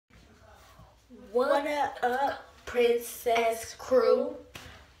What up, Princess Crew?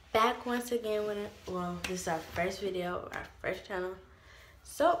 Back once again with this is our first video, our first channel.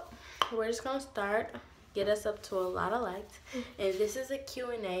 So we're just gonna start, get us up to a lot of likes, and this is a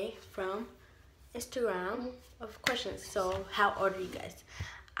Q&A from Instagram of questions. So how old are you guys?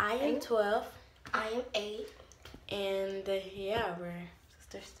 I am 12. I am 8. And yeah, we're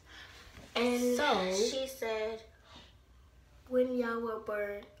sisters. And so she said, when y'all were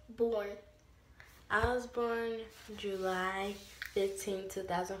born. I was born July 15,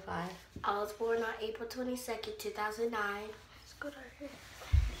 2005. I was born on April 22nd, 2009. Let's go to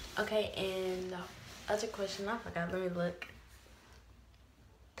her. Okay, and the other question I forgot. Let me look.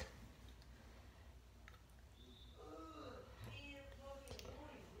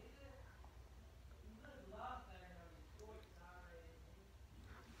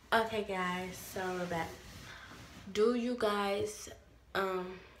 Okay, guys, so we're back. Do you guys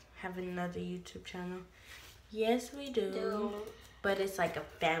have another YouTube channel? Yes, we do. But it's like a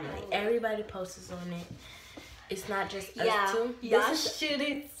family. Everybody posts on it. It's not just us two. Y'all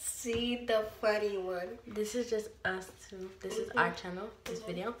shouldn't see the funny one. This is just us two. This is our channel, this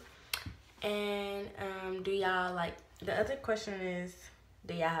video. And do y'all like, the other question is,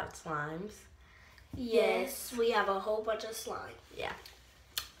 do y'all have slimes? Yes, we have a whole bunch of slime. Yeah.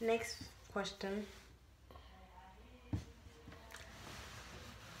 Next question.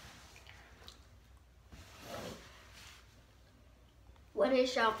 What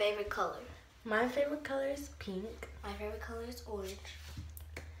is your favorite color? My favorite color is pink. My favorite color is orange.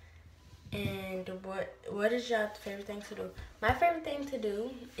 And what is your favorite thing to do? My favorite thing to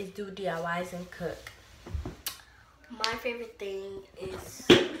do is do DIYs and cook. My favorite thing is...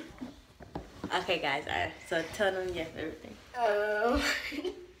 Okay, guys, so tell them your favorite thing.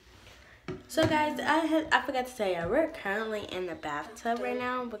 So guys, I forgot to tell you, we're currently in the bathtub right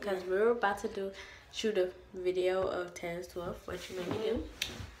now because we were about to shoot a video of Taylor Swift, which you made me do.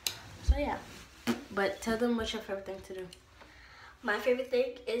 So yeah, but tell them what's your favorite thing to do. My favorite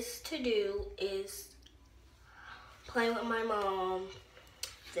thing is play with my mom,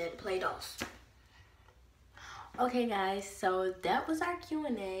 then play dolls. Okay, guys, so that was our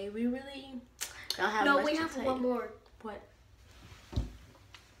Q&A. We really don't have much to say. No, we have one more. What?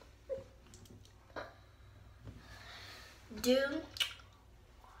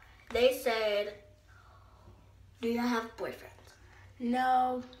 They said, do you have boyfriends?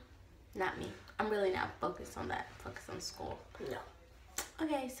 No, not me. I'm really not focused on that. Focused on school. No.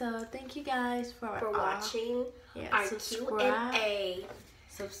 Okay, so thank you guys for watching our Q&A.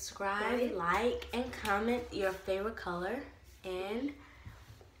 Subscribe, like, and comment your favorite color. And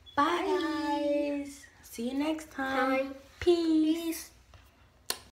bye, guys. See you next time. Peace.